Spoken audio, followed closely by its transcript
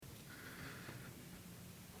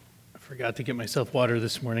Forgot to get myself water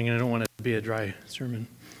this morning, and I don't want it to be a dry sermon.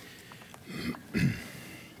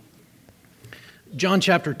 John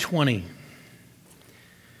chapter 20.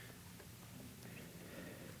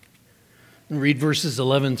 And read verses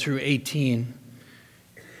 11 through 18.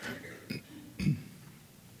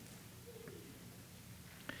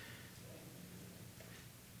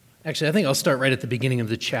 Actually, I think I'll start right at the beginning of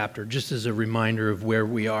the chapter, just as a reminder of where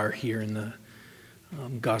we are here in the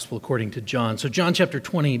Gospel according to John. So John chapter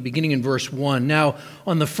 20, beginning in verse 1. Now,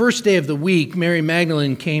 on the first day of the week, Mary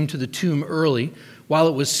Magdalene came to the tomb early, while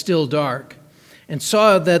it was still dark, and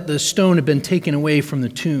saw that the stone had been taken away from the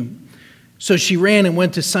tomb. So she ran and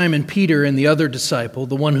went to Simon Peter and the other disciple,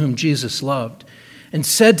 the one whom Jesus loved, and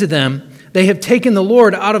said to them, "They have taken the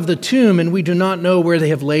Lord out of the tomb, and we do not know where they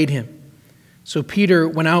have laid him." So Peter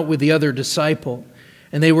went out with the other disciple,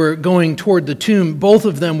 and they were going toward the tomb. Both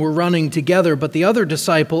of them were running together, but the other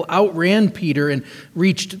disciple outran Peter and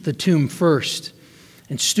reached the tomb first.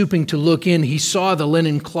 And stooping to look in, he saw the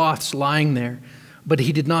linen cloths lying there, but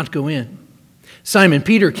he did not go in. Simon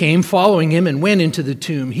Peter came, following him, and went into the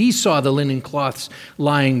tomb. He saw the linen cloths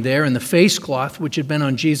lying there, and the face cloth which had been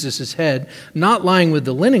on Jesus' head, not lying with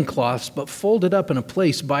the linen cloths, but folded up in a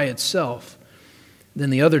place by itself. Then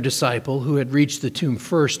the other disciple, who had reached the tomb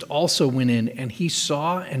first, also went in, and he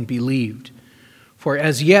saw and believed. For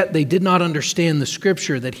as yet they did not understand the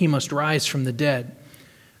scripture that he must rise from the dead.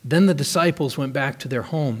 Then the disciples went back to their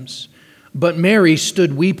homes. But Mary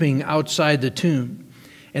stood weeping outside the tomb.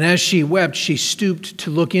 And as she wept, she stooped to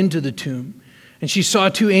look into the tomb. And she saw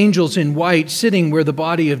two angels in white sitting where the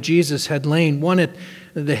body of Jesus had lain, one at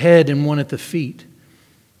the head and one at the feet.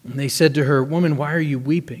 And they said to her, "Woman, why are you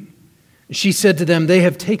weeping?" She said to them, "They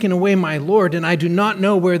have taken away my Lord, and I do not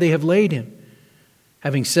know where they have laid him."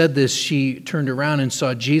 Having said this, she turned around and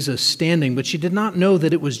saw Jesus standing, but she did not know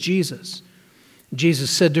that it was Jesus. Jesus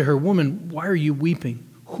said to her, "Woman, why are you weeping?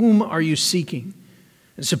 Whom are you seeking?"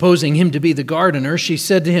 And supposing him to be the gardener, she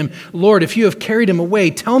said to him, "Lord, if you have carried him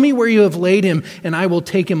away, tell me where you have laid him, and I will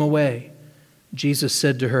take him away." Jesus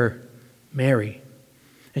said to her, "Mary."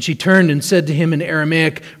 And she turned and said to him in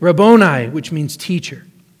Aramaic, "Rabboni," which means teacher.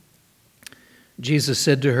 Jesus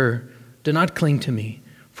said to her, "Do not cling to me,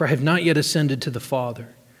 for I have not yet ascended to the Father.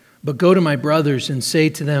 But go to my brothers and say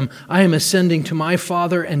to them, I am ascending to my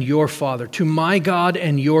Father and your Father, to my God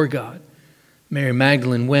and your God." Mary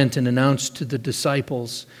Magdalene went and announced to the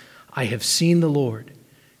disciples, "I have seen the Lord,"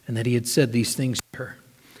 and that he had said these things to her.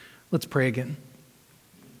 Let's pray again.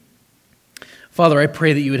 Father, I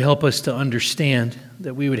pray that you would help us to understand,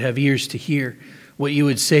 that we would have ears to hear what you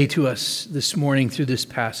would say to us this morning through this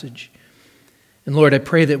passage. And Lord, I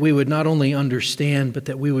pray that we would not only understand, but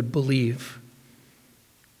that we would believe.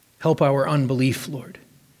 Help our unbelief, Lord.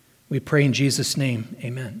 We pray in Jesus' name,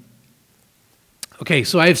 amen. Okay,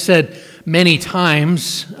 so I've said many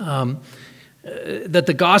times that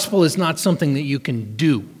the gospel is not something that you can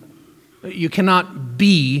do. You cannot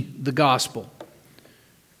be the gospel.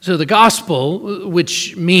 So the gospel,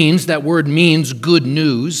 which means, that word means good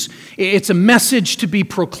news, it's a message to be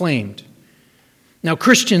proclaimed. Now,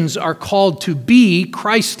 Christians are called to be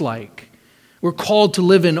Christ-like. We're called to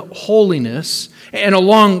live in holiness. And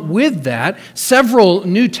along with that, several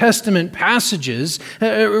New Testament passages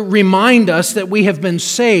remind us that we have been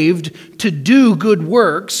saved to do good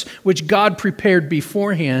works, which God prepared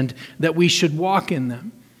beforehand that we should walk in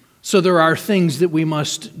them. So there are things that we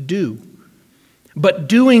must do. But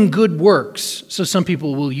doing good works, so some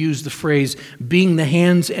people will use the phrase, being the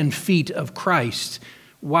hands and feet of Christ,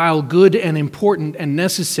 while good and important and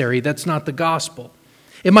necessary, that's not the gospel.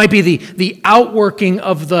 It might be the outworking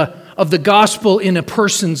of the gospel in a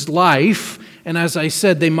person's life, and as I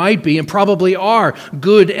said, they might be and probably are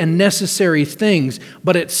good and necessary things,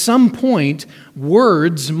 but at some point,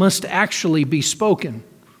 words must actually be spoken.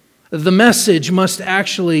 The message must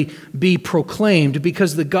actually be proclaimed,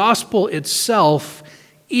 because the gospel itself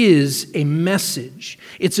is a message.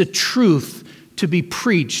 It's a truth to be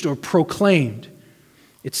preached or proclaimed.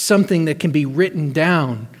 It's something that can be written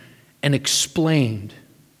down and explained.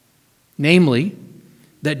 Namely,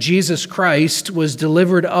 that Jesus Christ was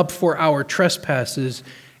delivered up for our trespasses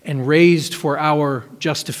and raised for our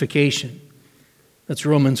justification. That's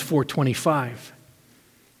Romans 4:25.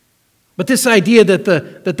 But this idea that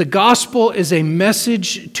the gospel is a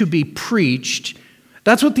message to be preached,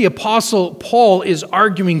 that's what the Apostle Paul is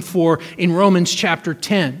arguing for in Romans chapter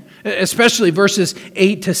 10. Especially verses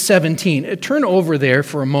 8 to 17. Turn over there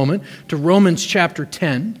for a moment to Romans chapter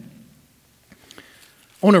 10. I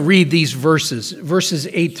want to read these verses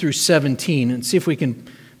 8 through 17, and see if we can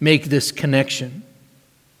make this connection.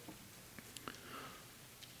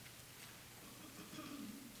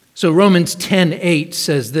 So Romans 10:8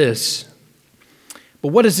 says this, but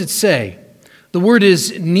what does it say? The word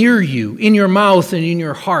is near you, in your mouth and in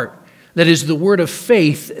your heart. That is the word of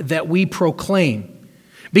faith that we proclaim.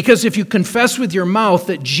 Because if you confess with your mouth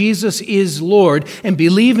that Jesus is Lord and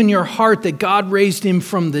believe in your heart that God raised him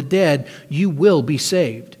from the dead, you will be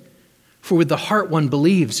saved. For with the heart one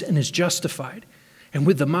believes and is justified, and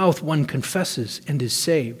with the mouth one confesses and is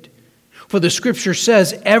saved. For the scripture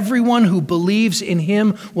says, everyone who believes in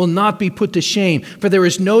him will not be put to shame. For there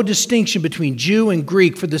is no distinction between Jew and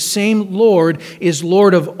Greek, for the same Lord is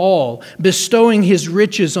Lord of all, bestowing his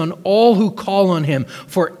riches on all who call on him.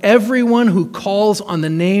 For everyone who calls on the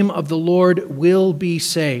name of the Lord will be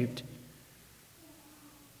saved.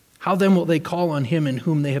 How then will they call on him in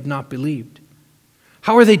whom they have not believed?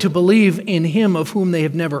 How are they to believe in him of whom they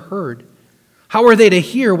have never heard? How are they to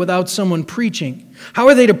hear without someone preaching? How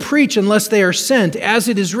are they to preach unless they are sent? As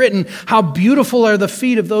it is written, how beautiful are the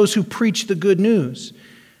feet of those who preach the good news.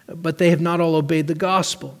 But they have not all obeyed the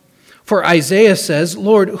gospel. For Isaiah says,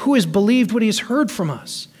 Lord, who has believed what he has heard from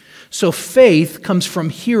us? So faith comes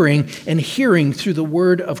from hearing, and hearing through the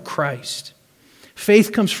word of Christ.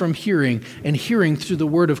 Faith comes from hearing, and hearing through the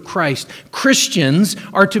word of Christ. Christians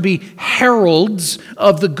are to be heralds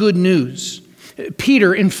of the good news.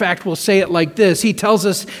 Peter, in fact, will say it like this. He tells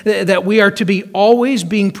us that we are to be always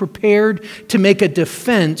being prepared to make a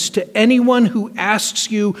defense to anyone who asks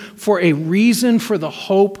you for a reason for the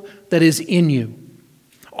hope that is in you.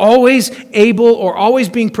 Always able or always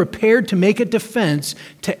being prepared to make a defense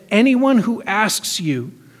to anyone who asks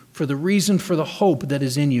you for the reason for the hope that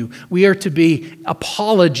is in you. We are to be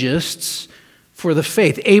apologists for the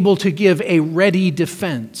faith, able to give a ready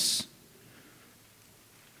defense.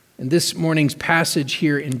 In this morning's passage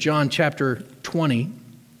here in John chapter 20,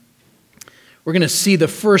 we're going to see the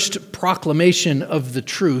first proclamation of the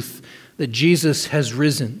truth that Jesus has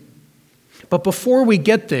risen. But before we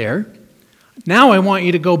get there, now I want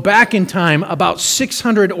you to go back in time about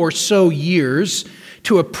 600 or so years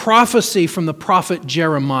to a prophecy from the prophet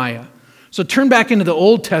Jeremiah. So turn back into the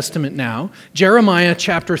Old Testament now, Jeremiah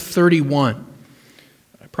chapter 31.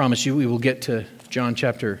 I promise you we will get to John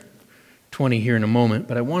chapter 20 here in a moment,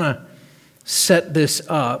 but I want to set this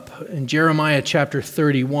up in Jeremiah chapter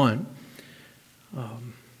 31.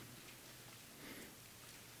 I'm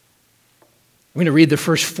going to read the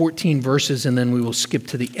first 14 verses, and then we will skip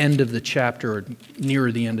to the end of the chapter, or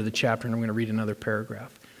nearer the end of the chapter, and I'm going to read another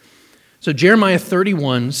paragraph. So Jeremiah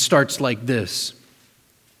 31 starts like this.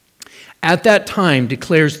 At that time,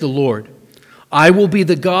 declares the Lord, I will be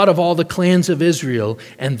the God of all the clans of Israel,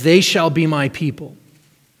 and they shall be my people.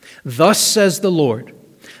 Thus says the Lord,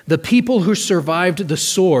 the people who survived the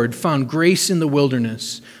sword found grace in the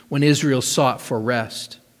wilderness when Israel sought for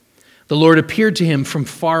rest. The Lord appeared to him from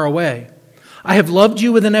far away. I have loved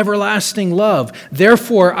you with an everlasting love.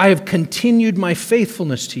 Therefore, I have continued my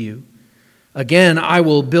faithfulness to you. Again, I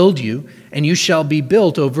will build you, and you shall be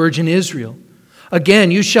built, O virgin Israel.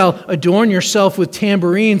 Again, you shall adorn yourself with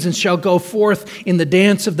tambourines and shall go forth in the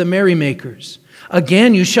dance of the merrymakers.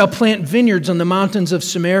 Again, you shall plant vineyards on the mountains of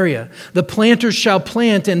Samaria. The planters shall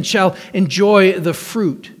plant and shall enjoy the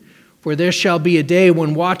fruit. For there shall be a day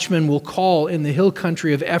when watchmen will call in the hill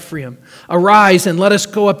country of Ephraim, arise and let us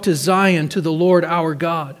go up to Zion to the Lord our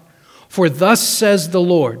God. For thus says the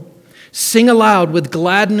Lord, sing aloud with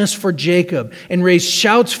gladness for Jacob, and raise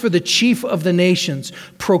shouts for the chief of the nations.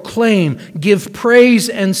 Proclaim, give praise,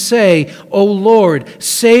 and say, O Lord,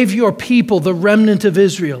 save your people, the remnant of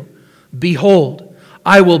Israel. Behold,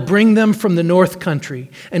 I will bring them from the north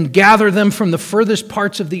country, and gather them from the furthest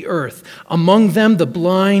parts of the earth, among them the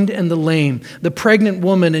blind and the lame, the pregnant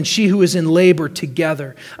woman and she who is in labor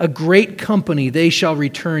together. A great company they shall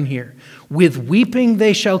return here. With weeping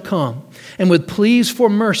they shall come, and with pleas for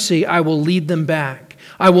mercy I will lead them back.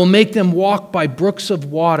 I will make them walk by brooks of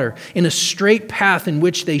water, in a straight path in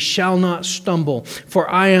which they shall not stumble. For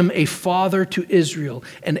I am a father to Israel,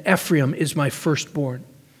 and Ephraim is my firstborn.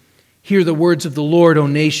 Hear the words of the Lord, O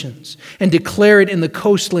nations, and declare it in the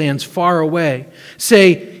coastlands far away.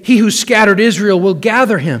 Say, he who scattered Israel will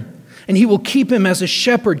gather him, and he will keep him as a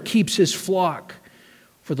shepherd keeps his flock.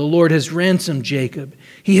 For the Lord has ransomed Jacob.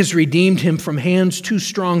 He has redeemed him from hands too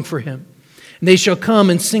strong for him. And they shall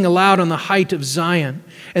come and sing aloud on the height of Zion,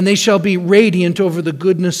 and they shall be radiant over the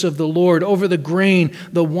goodness of the Lord, over the grain,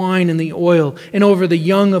 the wine, and the oil, and over the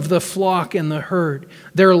young of the flock and the herd.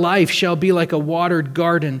 Their life shall be like a watered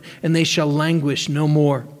garden, and they shall languish no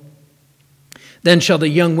more. Then shall the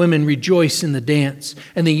young women rejoice in the dance,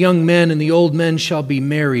 and the young men and the old men shall be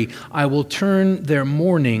merry. I will turn their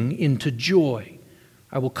mourning into joy.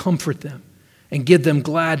 I will comfort them and give them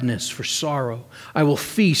gladness for sorrow. I will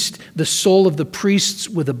feast the soul of the priests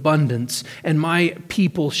with abundance, and my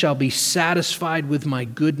people shall be satisfied with my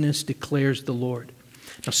goodness, declares the Lord.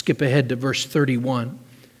 Now skip ahead to verse 31.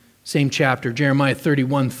 Same chapter, Jeremiah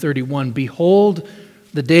 31:31. Behold,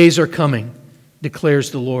 the days are coming,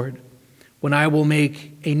 declares the Lord, when I will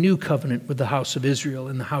make a new covenant with the house of Israel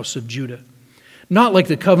and the house of Judah. Not like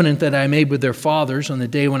the covenant that I made with their fathers on the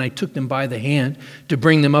day when I took them by the hand to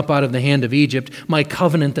bring them up out of the hand of Egypt, my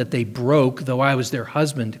covenant that they broke, though I was their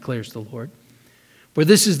husband, declares the Lord. For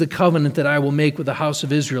this is the covenant that I will make with the house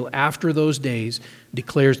of Israel after those days,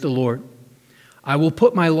 declares the Lord. I will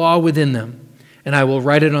put my law within them, and I will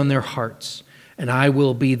write it on their hearts, and I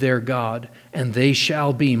will be their God, and they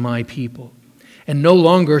shall be my people. And no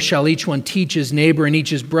longer shall each one teach his neighbor and each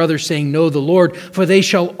his brother, saying, Know the Lord, for they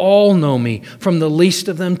shall all know me, from the least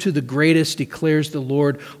of them to the greatest, declares the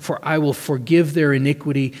Lord. For I will forgive their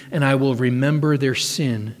iniquity, and I will remember their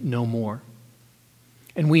sin no more.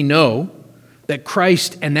 And we know that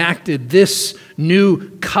Christ enacted this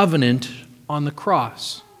new covenant on the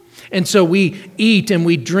cross. And so we eat and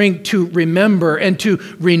we drink to remember and to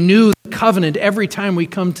renew the covenant every time we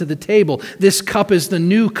come to the table. This cup is the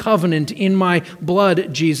new covenant in my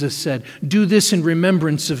blood, Jesus said. Do this in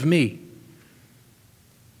remembrance of me.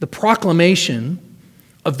 The proclamation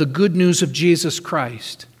of the good news of Jesus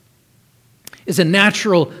Christ is a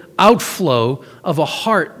natural outflow of a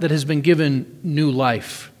heart that has been given new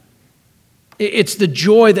life. It's the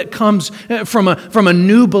joy that comes from a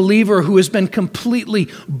new believer who has been completely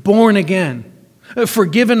born again,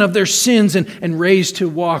 forgiven of their sins and raised to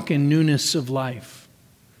walk in newness of life.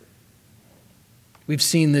 We've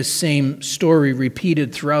seen this same story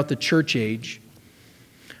repeated throughout the church age.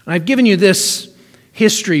 I've given you this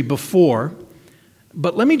history before,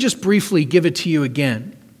 but let me just briefly give it to you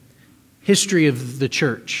again. History of the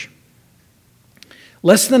church.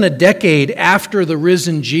 Less than a decade after the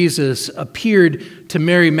risen Jesus appeared to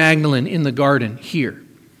Mary Magdalene in the garden here,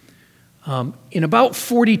 in about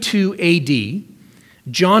 42 A.D.,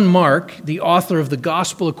 John Mark, the author of the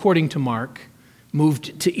Gospel according to Mark,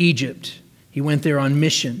 moved to Egypt. He went there on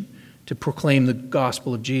mission to proclaim the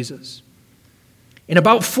gospel of Jesus. In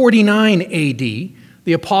about 49 A.D.,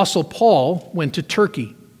 the Apostle Paul went to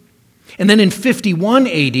Turkey. And then in 51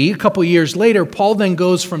 AD, a couple years later, Paul then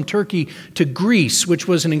goes from Turkey to Greece, which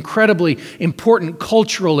was an incredibly important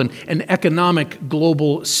cultural and economic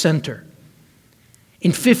global center.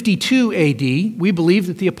 In 52 AD, we believe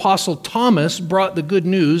that the Apostle Thomas brought the good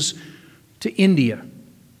news to India.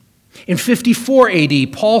 In 54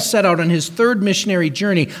 AD, Paul set out on his third missionary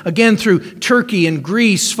journey, again through Turkey and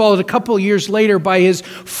Greece, followed a couple years later by his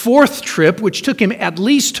fourth trip, which took him at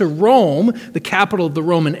least to Rome, the capital of the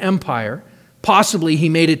Roman Empire. Possibly he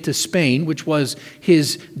made it to Spain, which was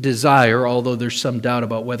his desire, although there's some doubt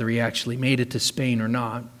about whether he actually made it to Spain or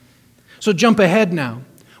not. So jump ahead now.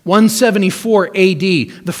 174 AD,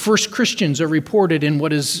 the first Christians are reported in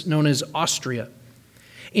what is known as Austria.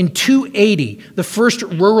 In 280, the first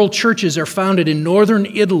rural churches are founded in northern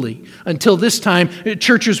Italy. Until this time,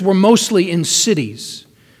 churches were mostly in cities,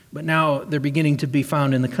 but now they're beginning to be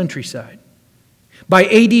found in the countryside. By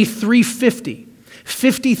AD 350,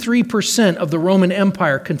 53% of the Roman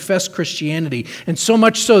Empire confessed Christianity, and so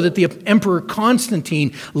much so that the Emperor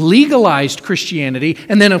Constantine legalized Christianity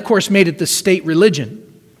and then, of course, made it the state religion.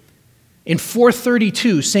 In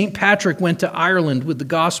 432, St. Patrick went to Ireland with the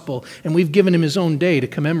gospel, and we've given him his own day to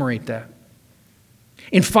commemorate that.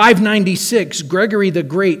 In 596, Gregory the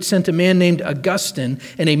Great sent a man named Augustine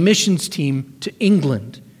and a missions team to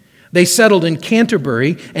England. They settled in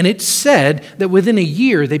Canterbury, and it's said that within a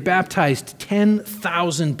year they baptized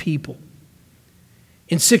 10,000 people.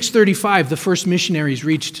 In 635, the first missionaries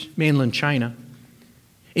reached mainland China.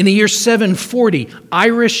 In the year 740,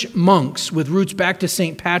 Irish monks with roots back to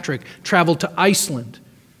St. Patrick traveled to Iceland.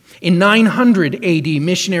 In 900 AD,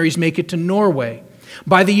 missionaries make it to Norway.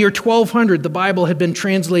 By the year 1200, the Bible had been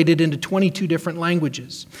translated into 22 different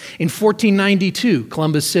languages. In 1492,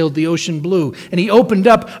 Columbus sailed the ocean blue, and he opened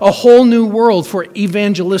up a whole new world for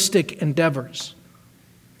evangelistic endeavors.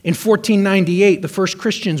 In 1498, the first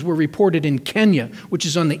Christians were reported in Kenya, which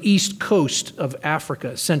is on the east coast of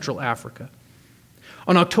Africa, Central Africa.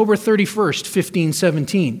 On October 31st,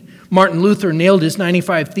 1517, Martin Luther nailed his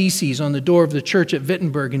 95 Theses on the door of the church at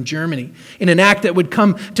Wittenberg in Germany in an act that would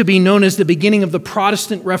come to be known as the beginning of the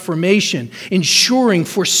Protestant Reformation, ensuring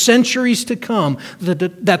for centuries to come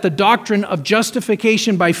that the doctrine of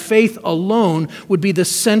justification by faith alone would be the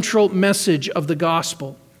central message of the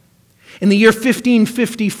gospel. In the year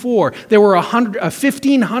 1554, there were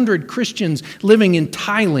 1,500 Christians living in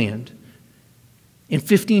Thailand. In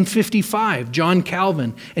 1555, John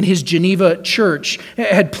Calvin and his Geneva church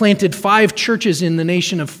had planted 5 churches in the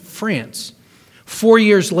nation of France. 4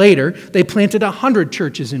 years later, they planted 100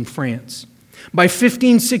 churches in France. By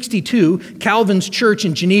 1562, Calvin's church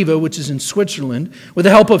in Geneva, which is in Switzerland, with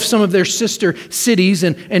the help of some of their sister cities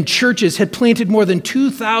and churches, had planted more than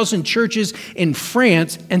 2,000 churches in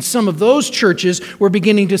France, and some of those churches were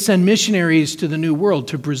beginning to send missionaries to the New World,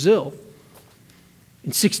 to Brazil. In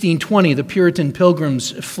 1620, the Puritan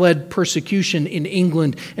Pilgrims fled persecution in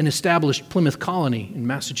England and established Plymouth Colony in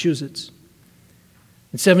Massachusetts.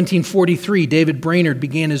 In 1743, David Brainerd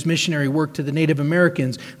began his missionary work to the Native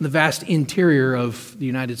Americans in the vast interior of the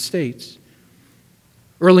United States.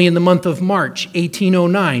 Early in the month of March,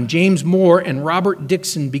 1809, James Moore and Robert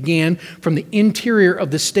Dixon began from the interior of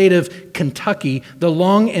the state of Kentucky the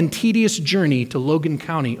long and tedious journey to Logan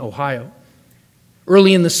County, Ohio.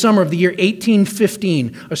 Early in the summer of the year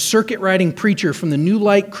 1815, a circuit-riding preacher from the New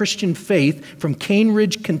Light Christian Faith from Cane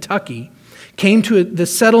Ridge, Kentucky, came to the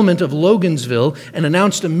settlement of Logansville and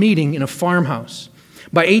announced a meeting in a farmhouse.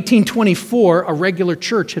 By 1824, a regular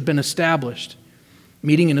church had been established,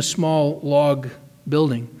 meeting in a small log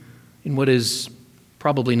building in what is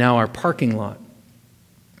probably now our parking lot.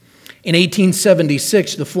 In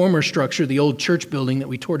 1876, the former structure, the old church building that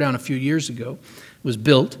we tore down a few years ago, was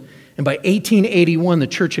built. And by 1881, the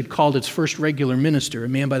church had called its first regular minister, a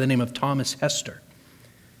man by the name of Thomas Hester.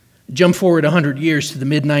 Jump forward 100 years to the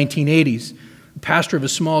mid-1980s. The pastor of a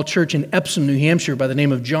small church in Epsom, New Hampshire, by the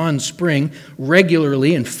name of John Spring,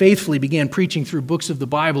 regularly and faithfully began preaching through books of the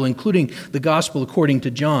Bible, including the Gospel according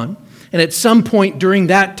to John. And at some point during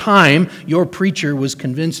that time, your preacher was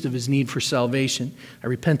convinced of his need for salvation. I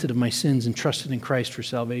repented of my sins and trusted in Christ for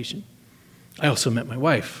salvation. I also met my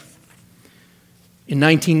wife. In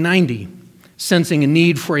 1990, sensing a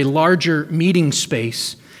need for a larger meeting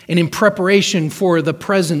space, and in preparation for the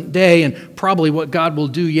present day and probably what God will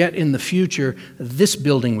do yet in the future, this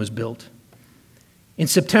building was built. In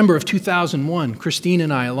September of 2001, Christine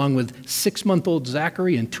and I, along with 6-month-old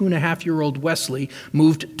Zachary and 2.5-year-old Wesley,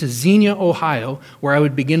 moved to Xenia, Ohio, where I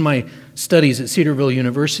would begin my studies at Cedarville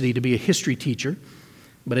University to be a history teacher.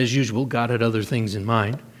 But as usual, God had other things in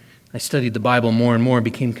mind. I studied the Bible more and more and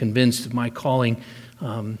became convinced of my calling.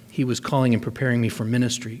 He was calling and preparing me for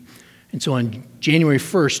ministry. And so on January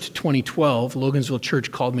 1st, 2012, Logansville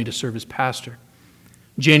Church called me to serve as pastor.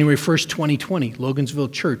 January 1st, 2020,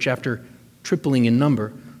 Logansville Church, after tripling in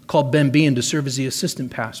number, called Ben Behan to serve as the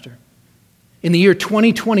assistant pastor. In the year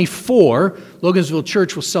 2024, Logansville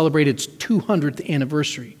Church will celebrate its 200th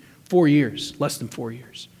anniversary. 4 years, less than 4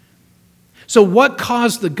 years. So what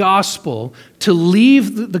caused the gospel to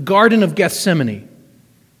leave the Garden of Gethsemane?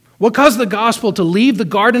 What caused the gospel to leave the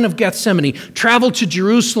Garden of Gethsemane, travel to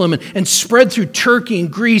Jerusalem, and spread through Turkey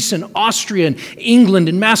and Greece and Austria and England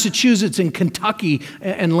and Massachusetts and Kentucky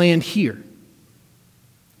and land here?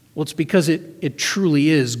 Well, it's because it truly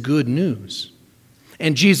is good news.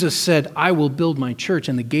 And Jesus said, I will build my church,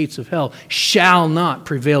 and the gates of hell shall not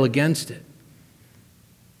prevail against it.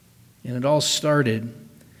 And it all started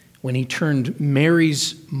when he turned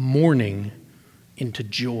Mary's mourning into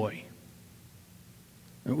joy.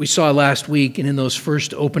 We saw last week, and in those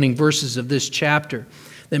first opening verses of this chapter,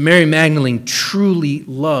 that Mary Magdalene truly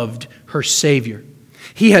loved her Savior.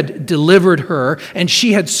 He had delivered her, and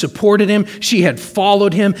she had supported him, she had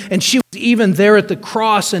followed him, and she was even there at the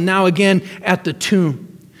cross and now again at the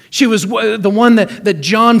tomb. She was the one that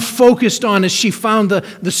John focused on as she found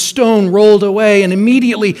the stone rolled away and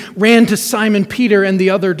immediately ran to Simon Peter and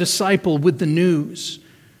the other disciple with the news.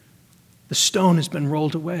 The stone has been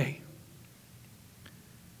rolled away.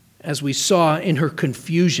 As we saw in her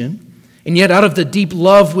confusion, and yet out of the deep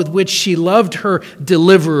love with which she loved her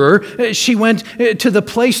deliverer, she went to the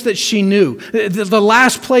place that she knew, the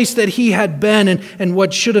last place that he had been and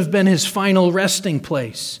what should have been his final resting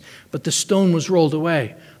place. But the stone was rolled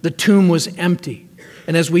away. The tomb was empty.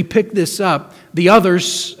 And as we pick this up, the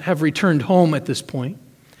others have returned home at this point.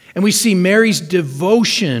 And we see Mary's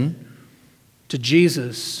devotion to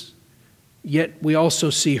Jesus, yet we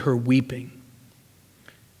also see her weeping.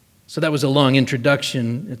 So that was a long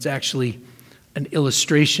introduction. It's actually an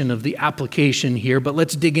illustration of the application here, but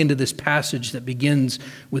let's dig into this passage that begins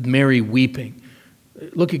with Mary weeping.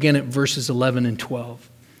 Look again at verses 11 and 12.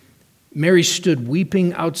 Mary stood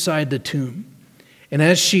weeping outside the tomb, and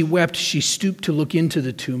as she wept, she stooped to look into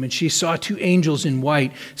the tomb, and she saw 2 angels in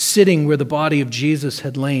white sitting where the body of Jesus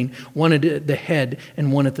had lain, one at the head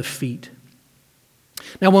and one at the feet.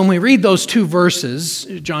 Now, when we read those 2 verses,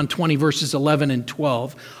 John 20, verses 11 and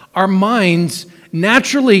 12, our minds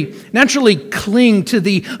naturally cling to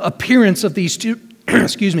the appearance of these 2,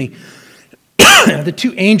 the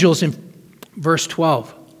two angels in verse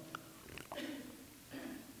 12.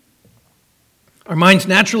 Our minds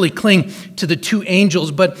naturally cling to the two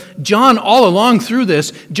angels, but John, all along through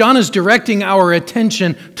this, John is directing our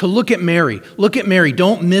attention to look at Mary. Look at Mary.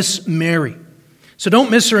 Don't miss Mary. So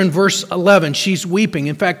don't miss her in verse 11. She's weeping.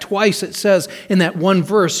 In fact, twice it says in that one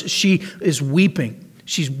verse, she is weeping.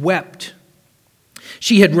 She's wept.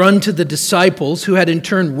 She had run to the disciples, who had in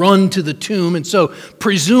turn run to the tomb, and so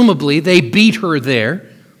presumably they beat her there.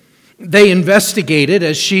 They investigated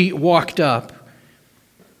as she walked up.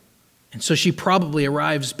 And so she probably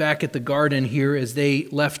arrives back at the garden here as they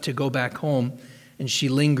left to go back home, and she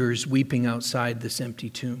lingers weeping outside this empty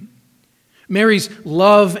tomb. Mary's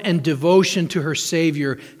love and devotion to her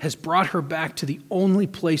Savior has brought her back to the only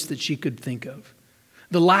place that she could think of,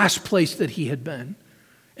 the last place that he had been,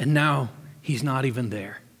 and now he's not even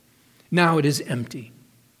there. Now it is empty.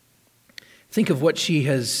 Think of what she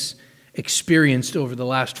has experienced over the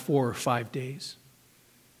last 4 or 5 days.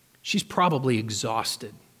 She's probably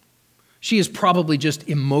exhausted. She is probably just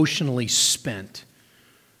emotionally spent.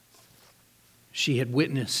 She had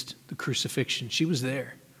witnessed the crucifixion. She was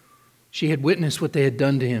there. She had witnessed what they had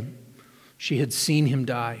done to him. She had seen him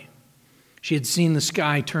die. She had seen the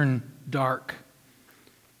sky turn dark.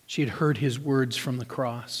 She had heard his words from the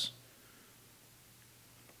cross.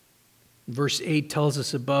 Verse 8 tells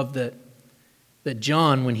us above that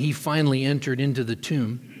John, when he finally entered into the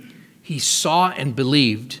tomb, he saw and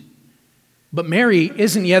believed. But Mary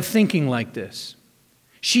isn't yet thinking like this.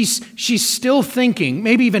 She's still thinking,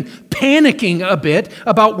 maybe even panicking a bit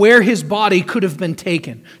about where his body could have been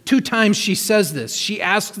taken. 2 times she says this. She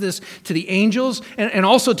asks this to the angels and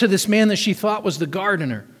also to this man that she thought was the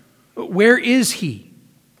gardener. Where is he?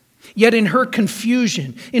 Yet in her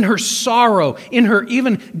confusion, in her sorrow, in her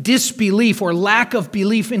even disbelief or lack of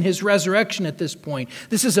belief in his resurrection at this point,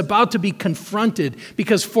 this is about to be confronted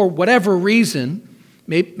because for whatever reason,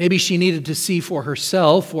 maybe she needed to see for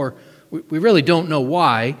herself, or we really don't know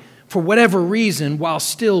why. For whatever reason, while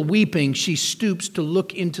still weeping, she stoops to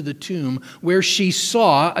look into the tomb where she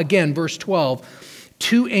saw, again, verse 12,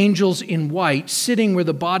 2 angels in white sitting where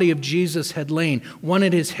the body of Jesus had lain, one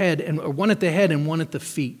at his head, and one at the head and one at the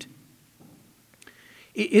feet.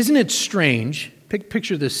 Isn't it strange?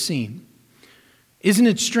 Picture this scene. Isn't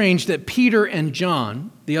it strange that Peter and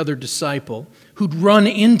John, the other disciple, who'd run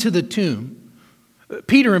into the tomb,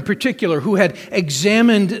 Peter in particular, who had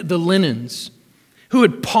examined the linens, who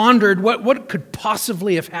had pondered what could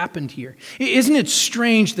possibly have happened here. Isn't it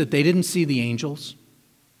strange that they didn't see the angels?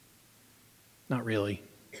 Not really.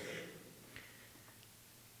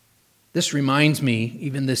 This reminds me,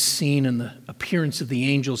 even this scene and the appearance of the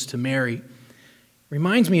angels to Mary,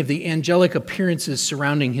 reminds me of the angelic appearances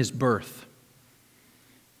surrounding his birth.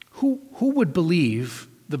 Who would believe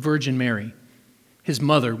the Virgin Mary, his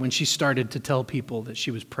mother, when she started to tell people that she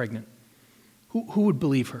was pregnant? Who would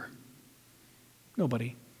believe her?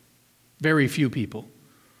 Nobody. Very few people.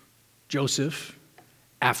 Joseph,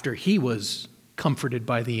 after he was comforted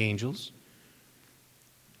by the angels.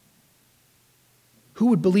 Who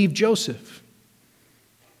would believe Joseph?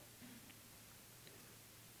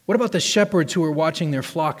 What about the shepherds who were watching their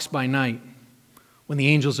flocks by night when the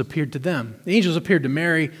angels appeared to them? The angels appeared to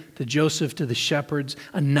Mary, to Joseph, to the shepherds,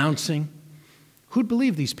 announcing. Who'd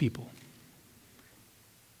believe these people?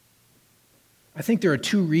 I think there are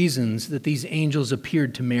 2 reasons that these angels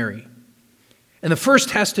appeared to Mary. And the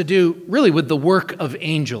first has to do really with the work of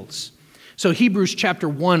angels. So Hebrews chapter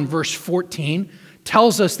 1, verse 14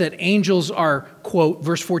 tells us that angels are, quote,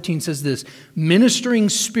 verse 14 says this, ministering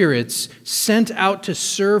spirits sent out to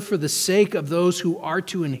serve for the sake of those who are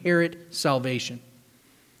to inherit salvation.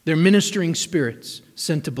 They're ministering spirits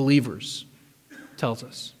sent to believers, tells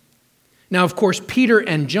us. Now, of course, Peter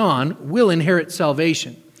and John will inherit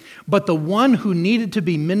salvation, but the one who needed to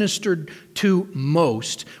be ministered to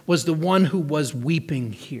most was the one who was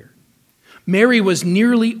weeping here. Mary was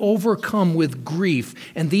nearly overcome with grief,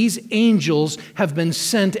 and these angels have been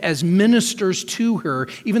sent as ministers to her,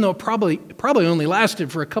 even though it probably only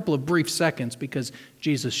lasted for a couple of brief seconds because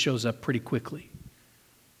Jesus shows up pretty quickly.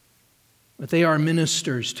 But they are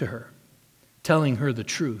ministers to her, telling her the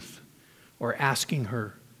truth or asking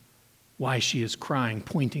her why she is crying,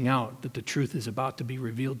 pointing out that the truth is about to be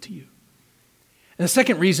revealed to you. And the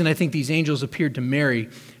second reason I think these angels appeared to Mary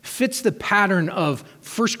fits the pattern of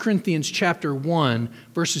 1 Corinthians chapter 1,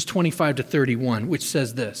 verses 25 to 31, which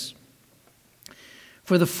says this,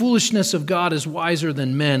 "For the foolishness of God is wiser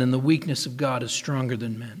than men, and the weakness of God is stronger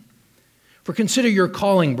than men. For consider your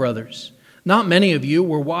calling, brothers. Not many of you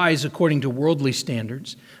were wise according to worldly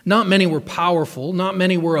standards. Not many were powerful. Not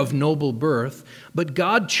many were of noble birth. But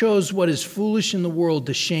God chose what is foolish in the world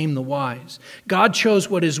to shame the wise. God chose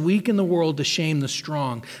what is weak in the world to shame the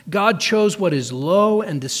strong. God chose what is low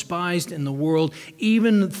and despised in the world,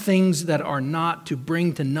 even things that are not, to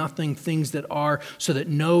bring to nothing things that are, so that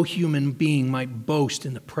no human being might boast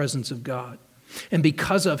in the presence of God. And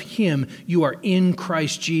because of him, you are in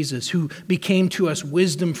Christ Jesus, who became to us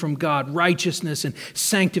wisdom from God, righteousness and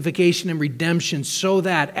sanctification and redemption, so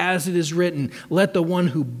that, as it is written, let the one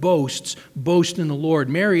who boasts, boast in the Lord.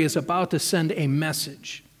 Mary is about to send a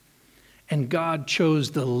message, and God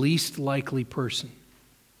chose the least likely person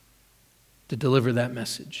to deliver that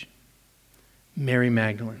message. Mary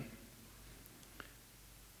Magdalene.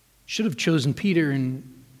 Should have chosen Peter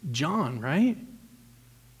and John, right?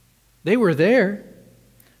 They were there.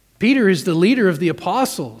 Peter is the leader of the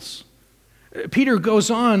apostles. Peter goes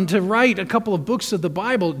on to write a couple of books of the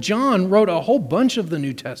Bible. John wrote a whole bunch of the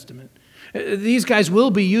New Testament. These guys will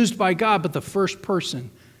be used by God, but the first person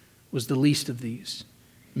was the least of these,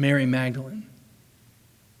 Mary Magdalene.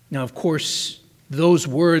 Now, of course, those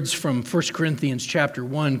words from 1 Corinthians chapter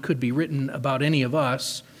 1 could be written about any of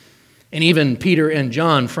us, and even Peter and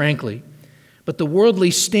John, frankly. But the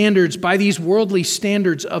worldly standards, by these worldly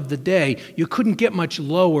standards of the day, you couldn't get much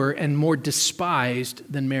lower and more despised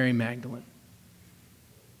than Mary Magdalene.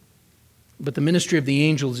 But the ministry of the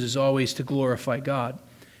angels is always to glorify God,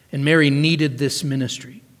 and Mary needed this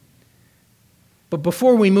ministry. But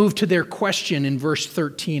before we move to their question in verse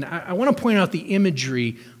 13, I want to point out the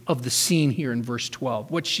imagery of the scene here in verse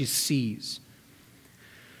 12, what she sees.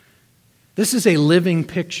 This is a living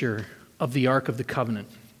picture of the Ark of the Covenant.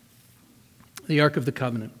 The Ark of the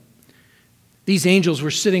Covenant. These angels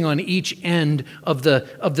were sitting on each end of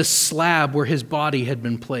the slab where his body had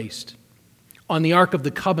been placed. On the Ark of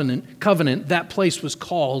the Covenant, that place was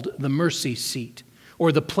called the mercy seat,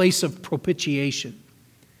 or the place of propitiation.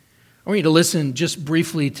 I want you to listen just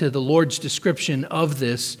briefly to the Lord's description of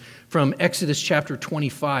this from Exodus chapter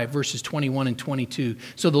 25, verses 21 and 22.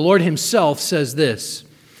 So the Lord himself says this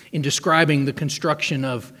in describing the construction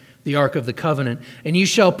of the Ark of the Covenant. And you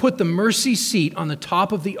shall put the mercy seat on the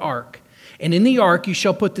top of the ark. And in the ark you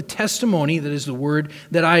shall put the testimony, that is the word,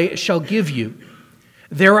 that I shall give you.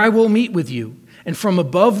 There I will meet with you. And from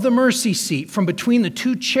above the mercy seat, from between the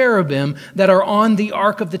two cherubim that are on the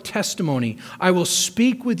ark of the testimony, I will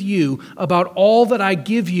speak with you about all that I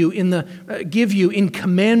give you in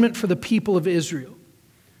commandment for the people of Israel.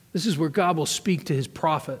 This is where God will speak to his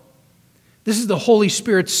prophet. This is the Holy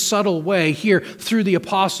Spirit's subtle way here through the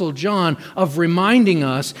Apostle John of reminding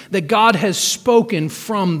us that God has spoken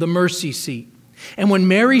from the mercy seat. And when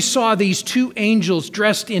Mary saw these two angels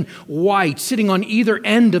dressed in white sitting on either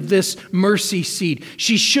end of this mercy seat,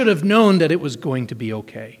 she should have known that it was going to be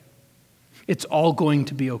okay. It's all going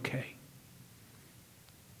to be okay.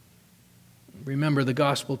 Remember, the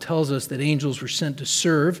gospel tells us that angels were sent to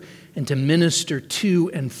serve and to minister to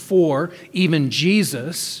and for even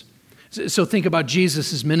Jesus. So think about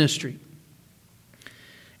Jesus' ministry.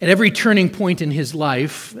 At every turning point in his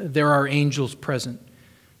life, there are angels present.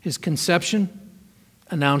 His conception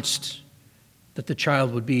announced that the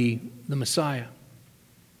child would be the Messiah.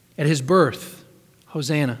 At his birth,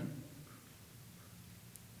 Hosanna.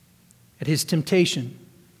 At his temptation,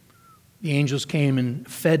 the angels came and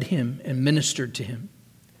fed him and ministered to him.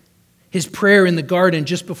 His prayer in the garden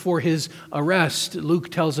just before his arrest,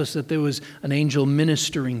 Luke tells us that there was an angel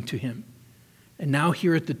ministering to him. And now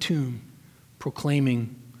here at the tomb,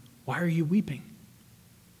 proclaiming, "Why are you weeping?"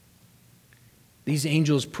 These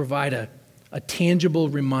angels provide a tangible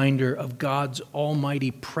reminder of God's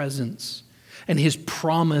almighty presence and his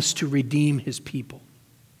promise to redeem his people.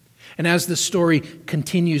 And as the story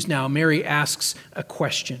continues now, Mary asks a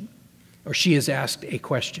question, or she has asked a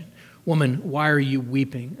question. "Woman, why are you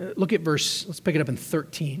weeping?" Look at let's pick it up in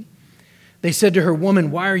 13. They said to her, "Woman,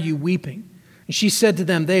 why are you weeping?" And she said to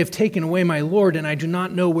them, "They have taken away my Lord, and I do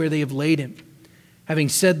not know where they have laid him." Having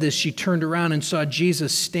said this, she turned around and saw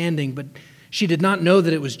Jesus standing, but she did not know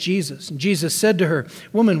that it was Jesus. And Jesus said to her,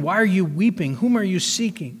 "Woman, why are you weeping? Whom are you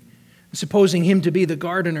seeking?" And supposing him to be the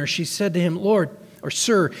gardener, she said to him, "Lord," or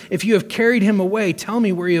 "Sir, if you have carried him away, tell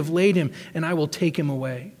me where you have laid him, and I will take him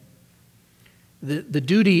away." The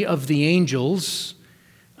duty of the angels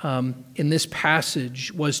in this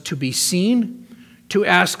passage was to be seen, to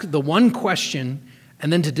ask the one question,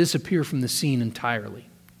 and then to disappear from the scene entirely,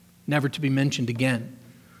 never to be mentioned again.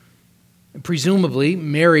 And presumably,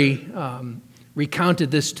 Mary recounted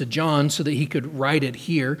this to John so that he could write it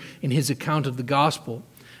here in his account of the gospel.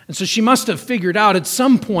 And so she must have figured out at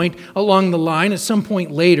some point along the line, at some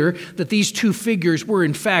point later, that these two figures were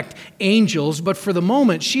in fact angels. But for the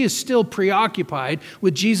moment, she is still preoccupied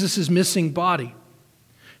with Jesus' missing body.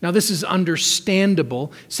 Now, this is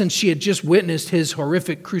understandable since she had just witnessed his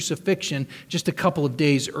horrific crucifixion just a couple of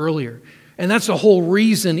days earlier. And that's the whole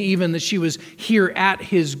reason even that she was here at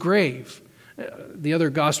his grave. The other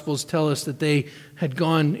Gospels tell us that they had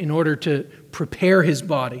gone in order to prepare his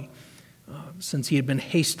body since he had been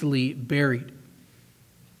hastily buried.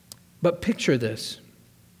 But picture this.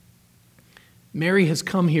 Mary has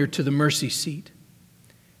come here to the mercy seat,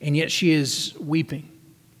 and yet she is weeping.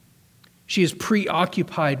 She is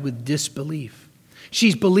preoccupied with disbelief.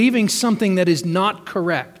 She's believing something that is not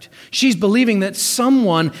correct. She's believing that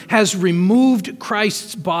someone has removed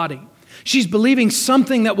Christ's body. She's believing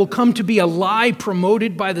something that will come to be a lie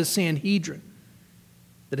promoted by the Sanhedrin,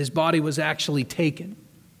 that his body was actually taken.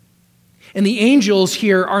 And the angels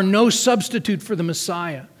here are no substitute for the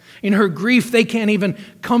Messiah. In her grief, they can't even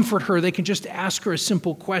comfort her. They can just ask her a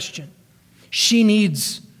simple question. She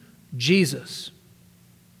needs Jesus.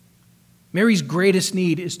 Mary's greatest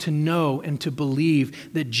need is to know and to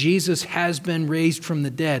believe that Jesus has been raised from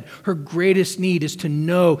the dead. Her greatest need is to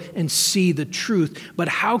know and see the truth. But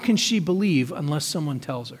how can she believe unless someone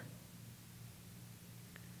tells her?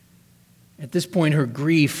 At this point, her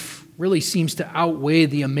grief really seems to outweigh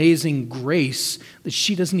the amazing grace that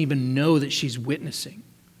she doesn't even know that she's witnessing.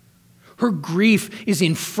 Her grief is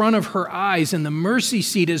in front of her eyes, and the mercy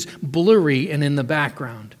seat is blurry and in the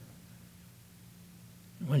background.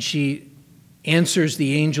 When she answers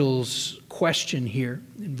the angel's question here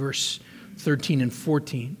in verse 13 and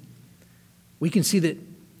 14, we can see that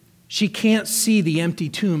she can't see the empty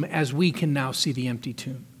tomb as we can now see the empty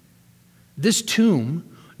tomb. This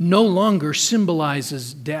tomb no longer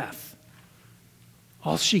symbolizes death.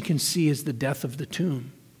 All she can see is the death of the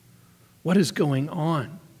tomb. What is going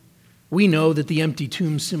on? We know that the empty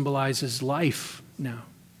tomb symbolizes life now.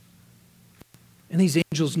 And these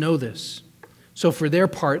angels know this. So for their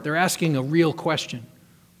part, they're asking a real question.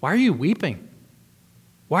 Why are you weeping?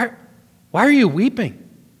 Why are you weeping?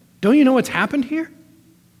 Don't you know what's happened here?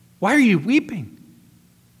 Why are you weeping?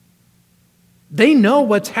 They know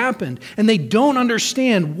what's happened, and they don't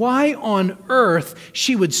understand why on earth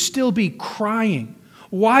she would still be crying.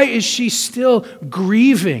 Why is she still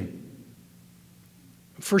grieving?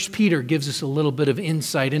 1 Peter gives us a little bit of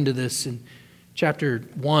insight into this in chapter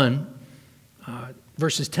 1.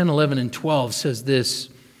 Verses 10, 11, and 12 says this.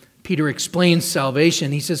 Peter explains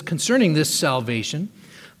salvation. He says, concerning this salvation,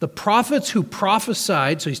 the prophets who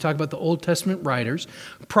prophesied, so he's talking about the Old Testament writers,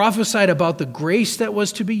 prophesied about the grace that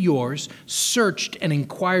was to be yours, searched and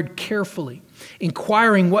inquired carefully,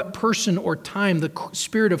 inquiring what person or time the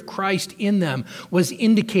Spirit of Christ in them was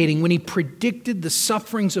indicating when he predicted the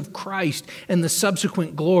sufferings of Christ and the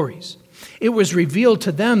subsequent glories. It was revealed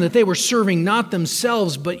to them that they were serving not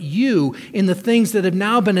themselves but you in the things that have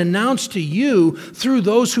now been announced to you through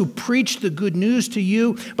those who preached the good news to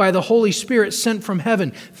you by the Holy Spirit sent from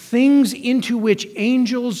heaven, things into which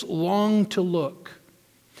angels long to look.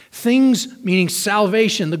 Things meaning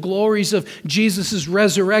salvation, the glories of Jesus'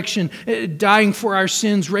 resurrection, dying for our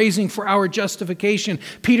sins, raising for our justification.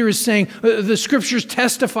 Peter is saying the scriptures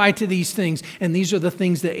testify to these things, and these are the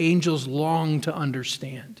things that angels long to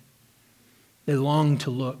understand. They long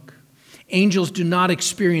to look. Angels do not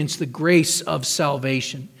experience the grace of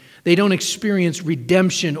salvation. They don't experience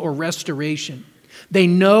redemption or restoration. They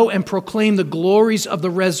know and proclaim the glories of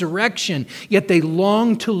the resurrection, yet they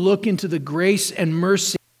long to look into the grace and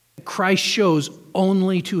mercy that Christ shows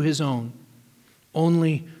only to his own,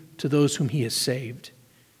 only to those whom he has saved,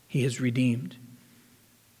 he has redeemed.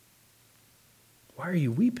 Why are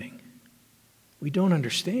you weeping? We don't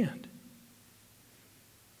understand.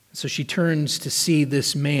 So she turns to see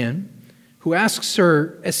this man who asks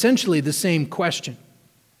her essentially the same question.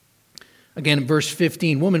 Again, in verse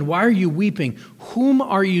 15, woman, why are you weeping? Whom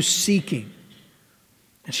are you seeking?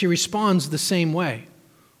 And she responds the same way.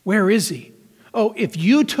 Where is he? Oh, if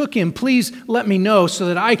you took him, please let me know so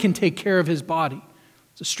that I can take care of his body.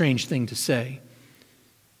 It's a strange thing to say.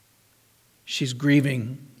 She's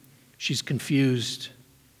grieving. She's confused.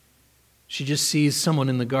 She just sees someone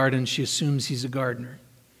in the garden. She assumes he's a gardener.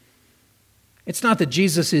 It's not that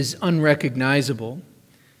Jesus is unrecognizable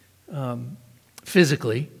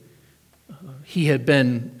physically. He had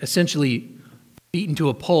been essentially beaten to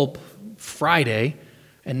a pulp Friday,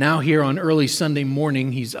 and now here on early Sunday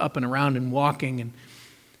morning, he's up and around and walking, and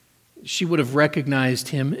she would have recognized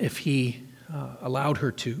him if he allowed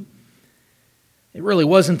her to. It really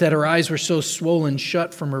wasn't that her eyes were so swollen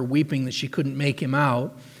shut from her weeping that she couldn't make him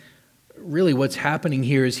out. really what's happening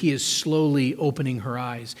here is he is slowly opening her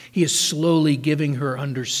eyes. He is slowly giving her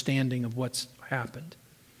understanding of what's happened.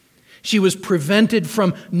 She was prevented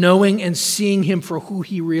from knowing and seeing him for who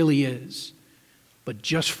he really is, but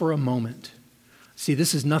just for a moment. See,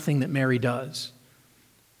 this is nothing that Mary does.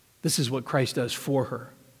 This is what Christ does for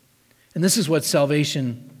her. And this is what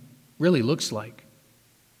salvation really looks like.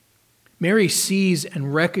 Mary sees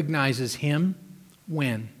and recognizes him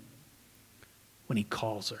when? When he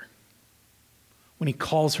calls her. When he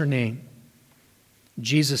calls her name.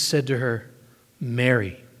 Jesus said to her,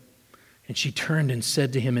 Mary. And she turned and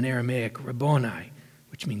said to him in Aramaic, Rabboni,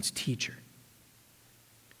 which means teacher.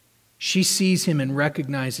 She sees him and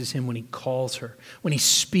recognizes him when he calls her. When he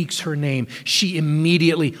speaks her name, she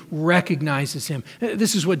immediately recognizes him.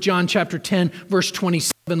 This is what John chapter 10, verse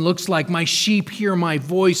 27 looks like. My sheep hear my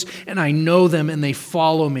voice, and I know them, and they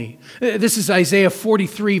follow me. This is Isaiah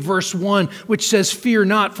 43, verse 1, which says, Fear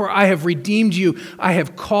not, for I have redeemed you. I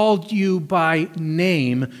have called you by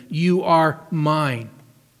name. You are mine.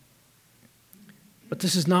 But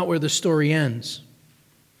this is not where the story ends.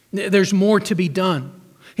 There's more to be done.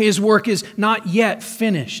 His work is not yet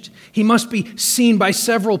finished. He must be seen by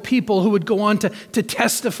several people who would go on to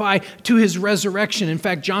testify to his resurrection. In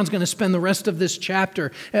fact, John's going to spend the rest of this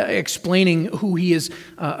chapter explaining who he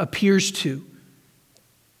appears to.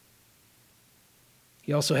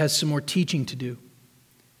 He also has some more teaching to do.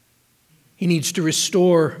 He needs to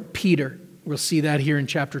restore Peter. We'll see that here in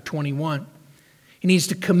chapter 21. He needs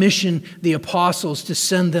to commission the apostles to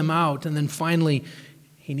send them out. And then finally,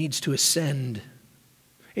 he needs to ascend.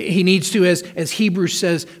 He needs to, as Hebrews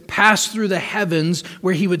says, pass through the heavens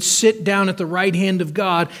where he would sit down at the right hand of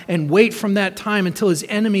God and wait from that time until his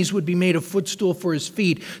enemies would be made a footstool for his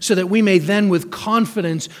feet, so that we may then with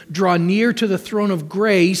confidence draw near to the throne of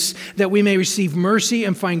grace, that we may receive mercy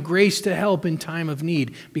and find grace to help in time of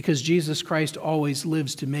need, because Jesus Christ always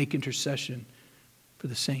lives to make intercession for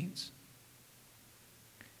the saints.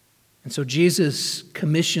 And so Jesus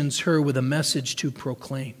commissions her with a message to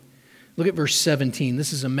proclaim. Look at verse 17.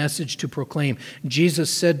 This is a message to proclaim.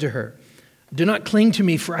 Jesus said to her, Do not cling to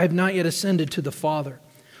me, for I have not yet ascended to the Father.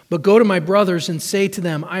 But go to my brothers and say to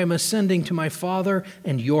them, I am ascending to my Father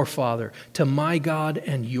and your Father, to my God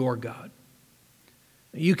and your God.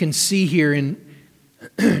 You can see here in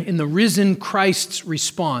the risen Christ's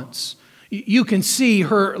response, you can see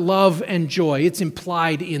her love and joy. It's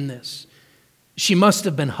implied in this. She must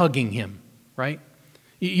have been hugging him, right?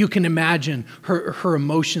 You can imagine her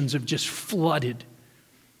emotions have just flooded,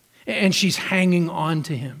 and she's hanging on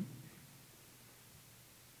to him.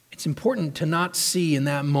 It's important to not see in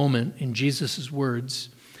that moment, in Jesus' words,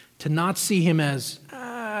 to not see him as,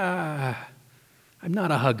 I'm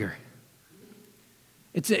not a hugger.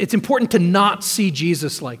 It's important to not see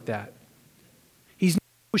Jesus like that. He's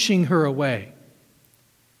not pushing her away.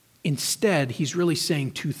 Instead, he's really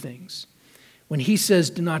saying two things. When he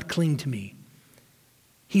says, do not cling to me,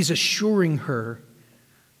 he's assuring her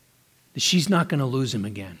that she's not going to lose him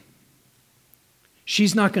again.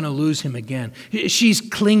 She's not going to lose him again. She's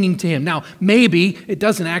clinging to him. Now, maybe, it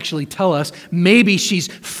doesn't actually tell us, maybe she's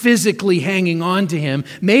physically hanging on to him.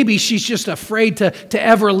 Maybe she's just afraid to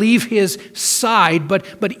ever leave his side.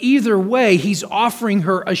 But either way, he's offering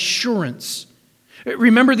her assurance.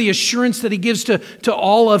 Remember the assurance that he gives to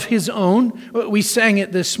all of his own? We sang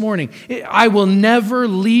it this morning. I will never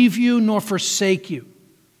leave you nor forsake you.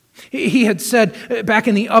 He had said back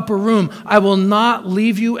in the upper room, I will not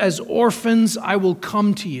leave you as orphans, I will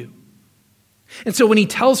come to you. And so when he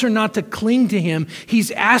tells her not to cling to him,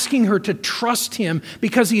 he's asking her to trust him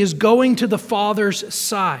because he is going to the Father's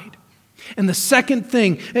side. And the second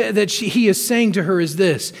thing that he is saying to her is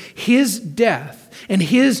this: his death and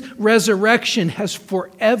his resurrection has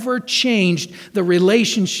forever changed the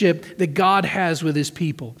relationship that God has with his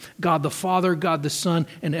people. God the Father, God the Son,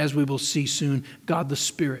 and as we will see soon, God the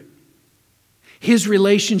Spirit. His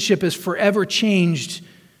relationship is forever changed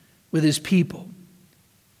with his people.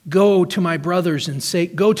 Go to my brothers and say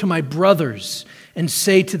to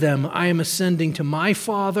them, I am ascending to my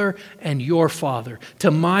Father and your Father, to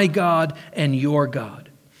my God and your God.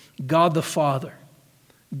 God the Father,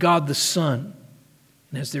 God the Son,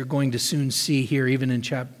 and as they're going to soon see here, even in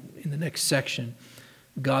the next section,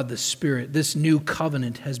 God the Spirit. This new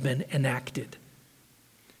covenant has been enacted.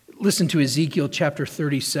 Listen to Ezekiel chapter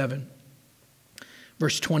 37.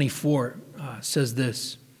 Verse 24 says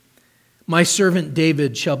this: My servant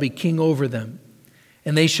David shall be king over them,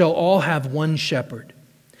 and they shall all have one shepherd.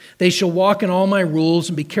 They shall walk in all my rules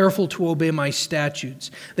and be careful to obey my statutes.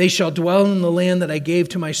 They shall dwell in the land that I gave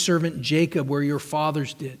to my servant Jacob, where your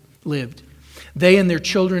fathers lived. They and their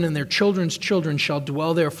children's children shall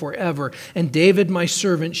dwell there forever, and David my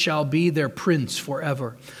servant shall be their prince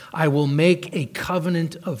forever. I will make a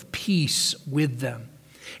covenant of peace with them.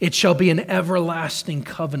 It shall be an everlasting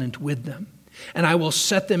covenant with them. And I will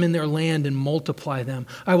set them in their land and multiply them.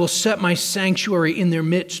 I will set my sanctuary in their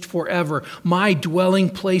midst forever. My dwelling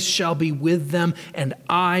place shall be with them, and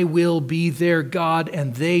I will be their God,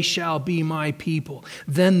 and they shall be my people.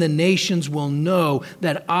 Then the nations will know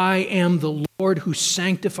that I am the Lord who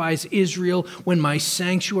sanctifies Israel when my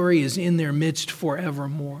sanctuary is in their midst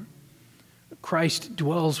forevermore. Christ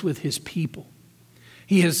dwells with his people.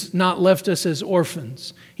 He has not left us as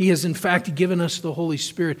orphans. He has, in fact, given us the Holy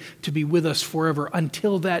Spirit to be with us forever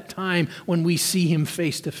until that time when we see him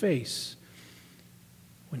face to face,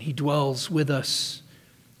 when he dwells with us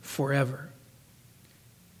forever.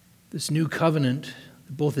 This new covenant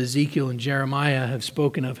that both Ezekiel and Jeremiah have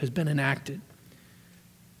spoken of has been enacted.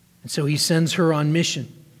 And so he sends her on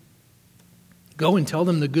mission. Go and tell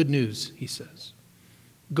them the good news, he says.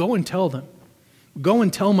 Go and tell them. Go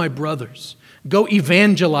and tell my brothers. Go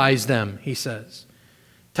evangelize them, he says.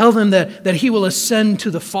 Tell them that he will ascend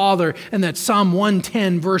to the Father and that Psalm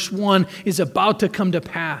 110 verse 1 is about to come to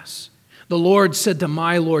pass. The Lord said to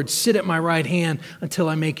my Lord, sit at my right hand until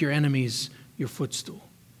I make your enemies your footstool.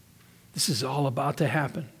 This is all about to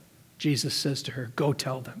happen. Jesus says to her, go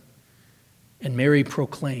tell them. And Mary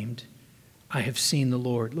proclaimed, I have seen the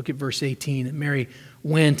Lord. Look at verse 18. And Mary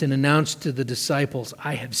went and announced to the disciples,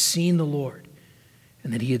 I have seen the Lord,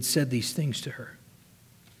 and that he had said these things to her.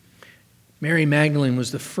 Mary Magdalene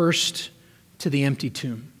was the first to the empty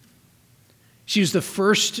tomb. She was the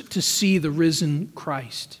first to see the risen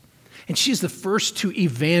Christ. And she's the first to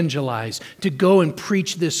evangelize, to go and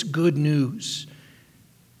preach this good news.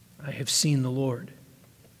 I have seen the Lord.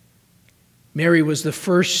 Mary was the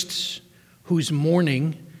first whose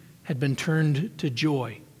mourning had been turned to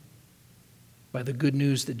joy by the good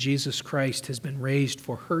news that Jesus Christ has been raised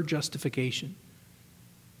for her justification.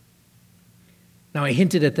 Now, I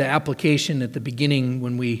hinted at the application at the beginning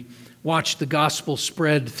when we watched the gospel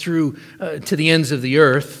spread through to the ends of the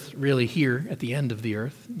earth, really here at the end of the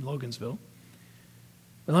earth, in Logansville.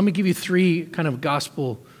 But let me give you three kind of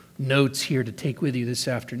gospel notes here to take with you this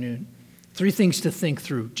afternoon. Three things to think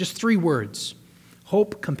through. Just three words.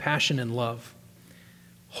 Hope, compassion, and love.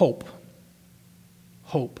 Hope.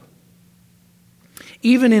 Hope.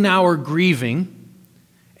 Even in our grieving,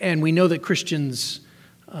 and we know that Christians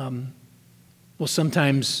will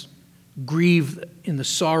sometimes grieve in the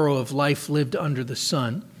sorrow of life lived under the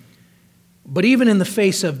sun. But even in the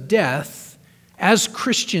face of death, as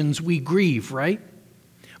Christians, we grieve, right?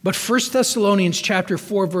 But 1 Thessalonians chapter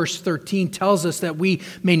 4, verse 13 tells us that we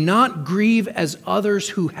may not grieve as others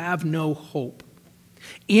who have no hope.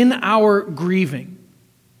 In our grieving,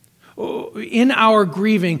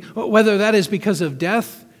 whether that is because of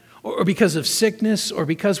death or because of sickness or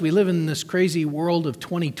because we live in this crazy world of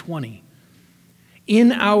 2020,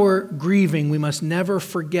 in our grieving, we must never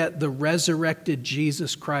forget the resurrected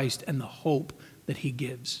Jesus Christ and the hope that he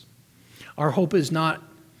gives. Our hope is not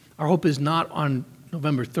on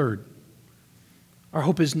November 3rd. Our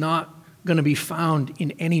hope is not going to be found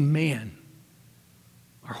in any man.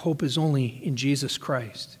 Our hope is only in Jesus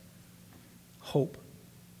Christ. Hope.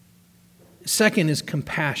 Second is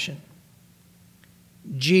compassion.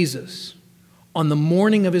 Jesus, on the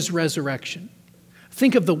morning of his resurrection,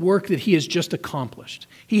 think of the work that he has just accomplished.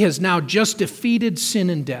 He has now just defeated sin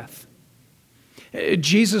and death.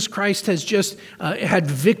 Jesus Christ has just had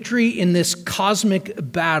victory in this cosmic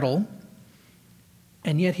battle,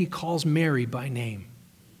 and yet he calls Mary by name.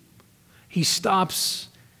 He stops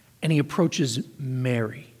and he approaches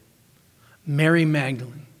Mary, Mary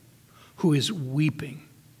Magdalene, who is weeping.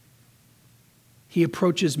 He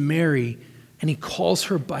approaches Mary and he calls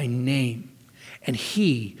her by name. And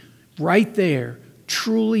he, right there,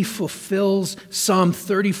 truly fulfills Psalm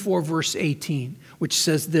 34, verse 18, which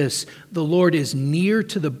says this, the Lord is near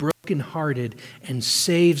to the brokenhearted and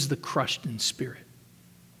saves the crushed in spirit.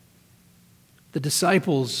 The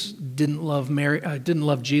disciples didn't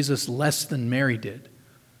love Jesus less than Mary did.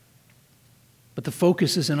 But the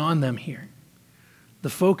focus isn't on them here. The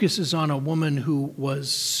focus is on a woman who was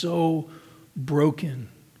so broken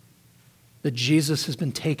that Jesus has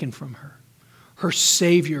been taken from her. Her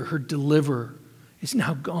Savior, her deliverer, is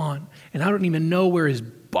now gone. And I don't even know where his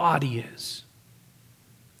body is.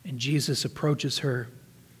 And Jesus approaches her,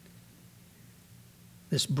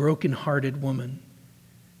 this broken-hearted woman,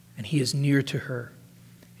 and he is near to her,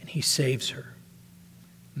 and he saves her.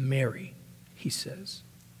 Mary, he says.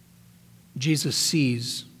 Jesus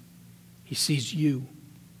sees. He sees you.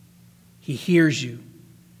 He hears you.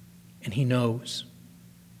 and he knows.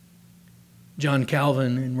 John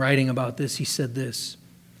Calvin, in writing about this, he said this: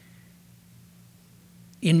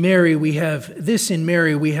 In Mary we have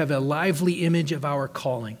a lively image of our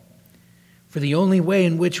calling. For the only way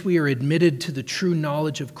in which we are admitted to the true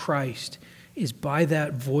knowledge of Christ is by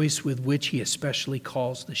that voice with which he especially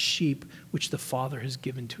calls the sheep which the Father has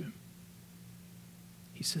given to him.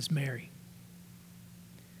 He says, Mary.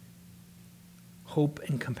 Hope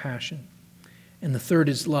and compassion. And the third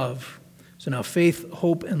is love. So now faith,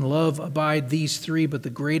 hope, and love abide, these three, but the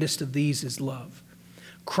greatest of these is love.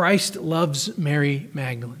 Christ loves Mary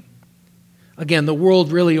Magdalene. Again, the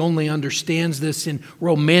world really only understands this in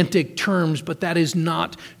romantic terms, but that is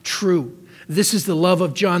not true. This is the love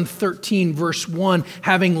of John 13, verse 1.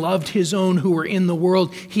 Having loved his own who were in the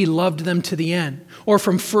world, he loved them to the end. Or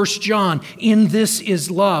from 1 John, in this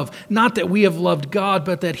is love. Not that we have loved God,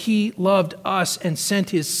 but that he loved us and sent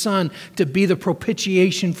his Son to be the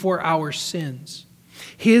propitiation for our sins.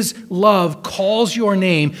 His love calls your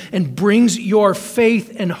name and brings your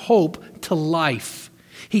faith and hope to life.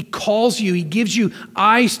 He calls you, he gives you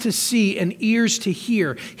eyes to see and ears to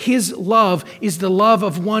hear. His love is the love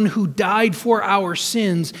of one who died for our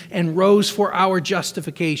sins and rose for our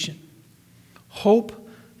justification. Hope,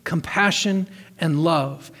 compassion, and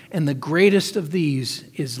love. And the greatest of these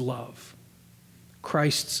is love.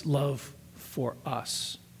 Christ's love for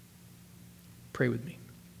us. Pray with me.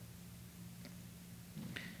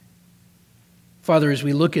 Father, as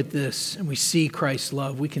we look at this and we see Christ's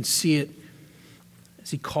love, we can see it as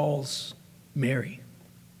he calls Mary.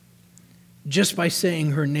 Just by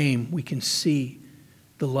saying her name, we can see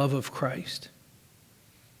the love of Christ.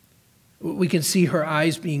 We can see her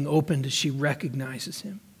eyes being opened as she recognizes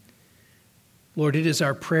him. Lord, it is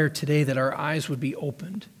our prayer today that our eyes would be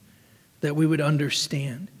opened, that we would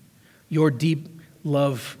understand your deep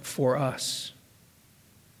love for us,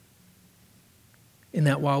 in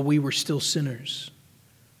that while we were still sinners,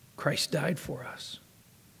 Christ died for us.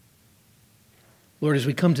 Lord, as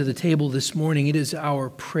we come to the table this morning, it is our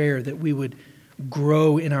prayer that we would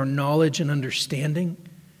grow in our knowledge and understanding,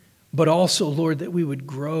 but also, Lord, that we would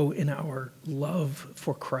grow in our love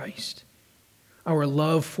for Christ, our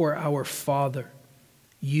love for our Father,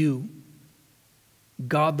 you,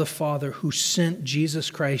 God the Father, who sent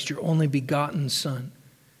Jesus Christ, your only begotten Son,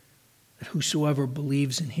 that whosoever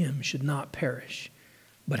believes in him should not perish,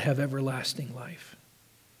 but have everlasting life.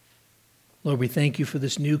 Lord, we thank you for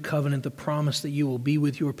this new covenant, the promise that you will be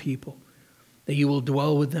with your people, that you will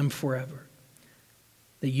dwell with them forever,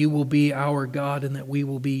 that you will be our God and that we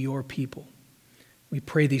will be your people. We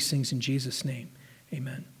pray these things in Jesus' name.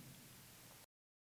 Amen.